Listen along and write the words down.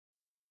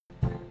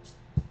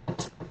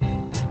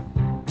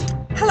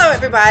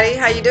Hello everybody,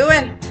 how you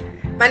doing?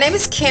 My name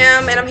is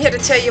Kim and I'm here to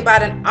tell you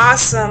about an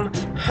awesome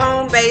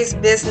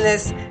home-based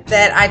business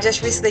that I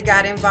just recently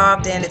got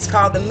involved in. It's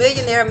called the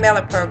Millionaire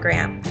Mailer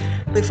Program.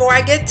 Before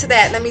I get to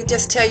that, let me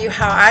just tell you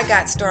how I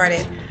got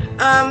started.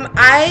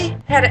 I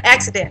had an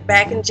accident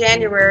back in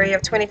January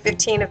of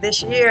 2015 of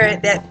this year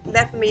that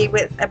left me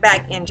with a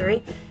back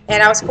injury,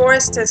 and I was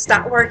forced to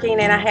stop working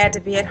and I had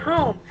to be at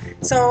home.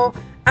 So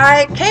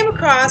I came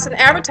across an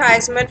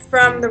advertisement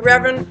from the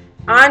Reverend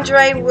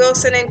Andre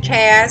Wilson and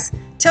Cass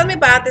telling me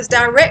about this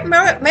direct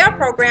mail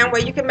program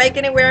where you can make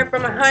anywhere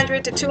from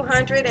 $100 to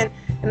 $200 and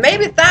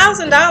maybe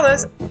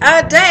 $1,000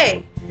 a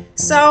day.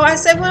 So I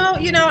said, well,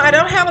 I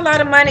don't have a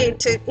lot of money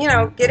to,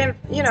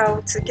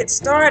 get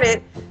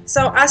started.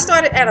 So I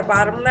started at a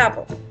bottom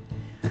level.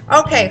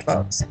 Okay,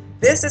 folks,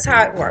 this is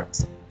how it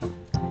works.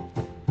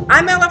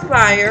 I mail a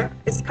flyer.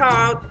 It's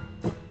called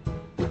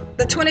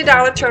the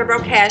 $20 Turbo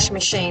Cash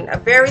Machine, a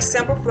very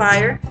simple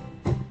flyer.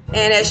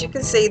 And as you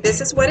can see,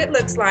 this is what it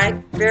looks like.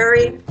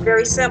 Very,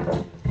 very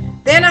simple.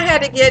 Then I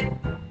had to get,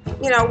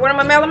 what am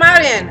I mailing them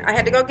out in? I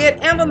had to go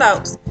get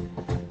envelopes.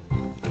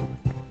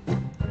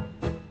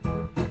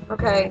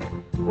 Okay,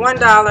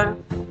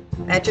 $1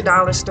 at your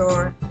dollar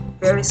store.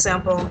 Very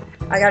simple.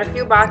 I got a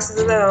few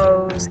boxes of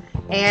those,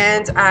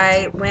 and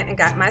I went and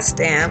got my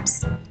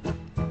stamps.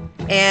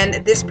 And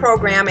this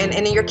program, and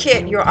in your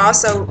kit, you'll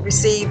also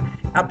receive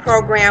a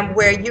program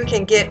where you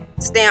can get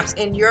stamps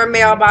in your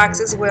mailbox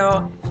as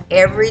well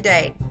every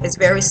day. It's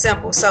very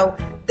simple. So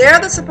there are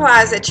the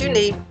supplies that you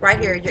need right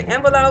here. Your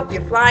envelope,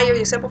 your flyer,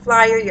 your simple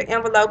flyer, your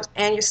envelopes,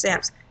 and your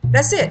stamps.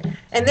 That's it.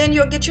 And then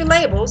you'll get your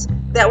labels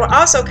that will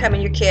also come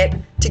in your kit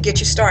to get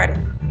you started.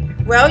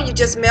 Well, you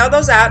just mail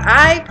those out.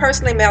 I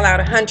personally mail out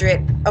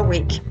 100 a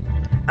week.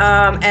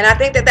 And I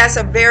think that that's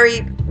a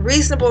very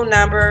reasonable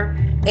number.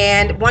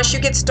 And once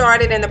you get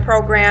started in the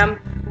program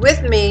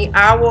with me,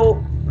 I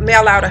will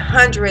mail out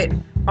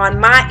 100 on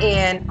my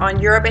end on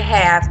your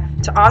behalf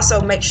to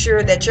also make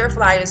sure that your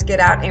flyers get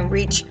out and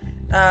reach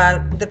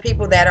the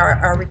people that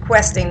are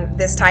requesting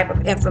this type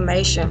of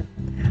information.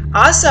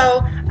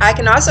 Also, I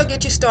can also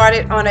get you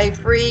started on a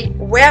free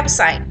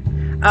website.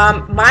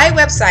 My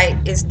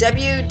website is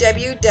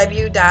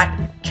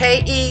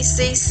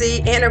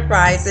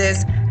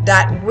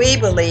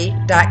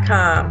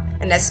www.keccenterprises.weebly.com,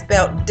 and that's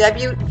spelled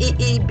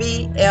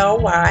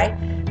W-E-E-B-L-Y.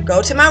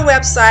 Go to my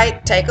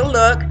website, take a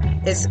look.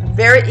 It's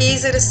very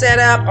easy to set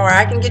up, or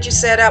I can get you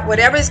set up.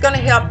 Whatever is going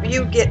to help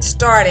you get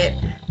started,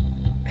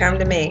 come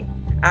to me.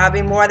 I'll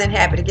be more than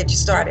happy to get you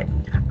started.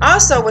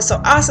 Also, what's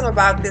so awesome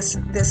about this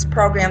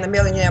program, the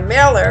Millionaire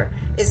Mailer,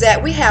 is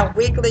that we have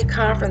weekly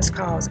conference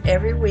calls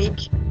every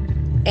week,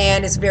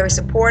 and it's very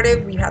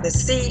supportive. We have the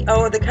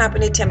CEO of the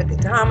company, Timothy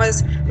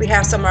Thomas. We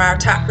have some of our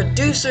top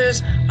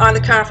producers on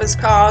the conference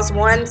calls.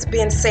 One's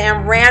being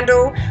Sam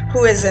Randall,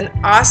 who is an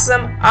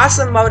awesome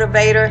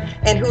motivator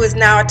and who is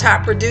now a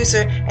top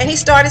producer. And he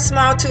started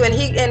small too,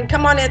 and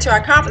come on into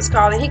our conference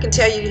call and he can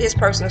tell you his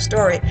personal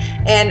story.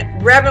 And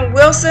Reverend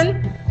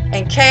Wilson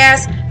and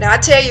Cass, now I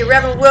tell you,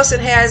 Reverend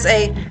Wilson has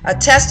a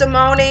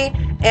testimony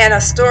and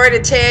a story to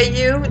tell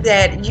you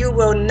that you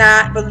will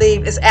not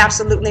believe. It's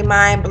absolutely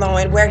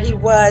mind-blowing where he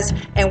was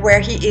and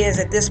where he is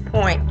at this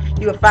point.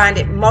 You will find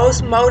it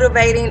most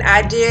motivating.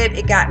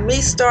 It got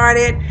me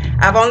started.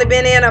 I've only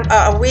been in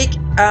a week.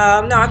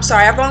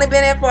 I've only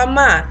been in for a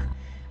month,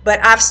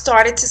 but I've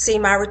started to see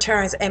my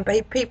returns, and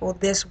people,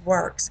 this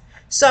works.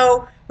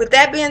 So with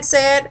that being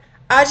said,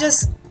 I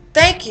just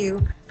thank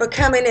you for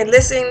coming and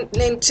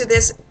listening to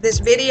this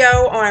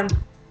video on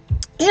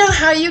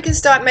how you can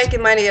start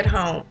making money at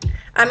home.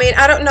 I mean,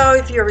 I don't know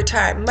if you're a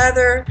retired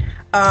mother,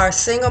 a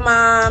single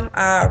mom,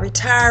 a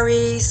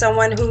retiree,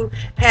 someone who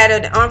had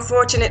an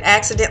unfortunate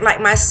accident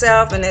like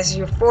myself, and as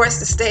you're forced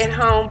to stay at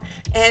home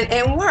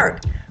and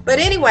work. But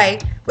anyway,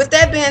 with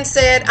that being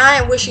said, I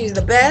am wishing you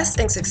the best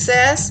and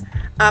success.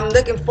 I'm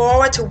looking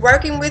forward to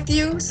working with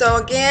you. So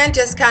again,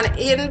 just kind of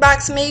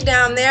inbox me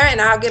down there and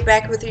I'll get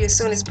back with you as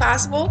soon as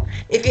possible.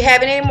 If you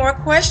have any more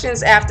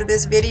questions after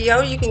this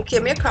video, you can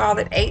give me a call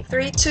at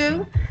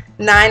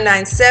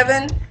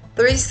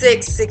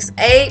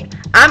 832-997-3668.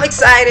 I'm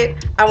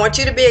excited. I want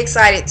you to be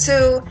excited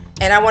too.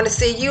 And I want to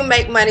see you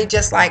make money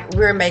just like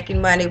we're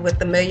making money with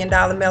the $1 Million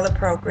Mailer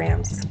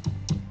programs.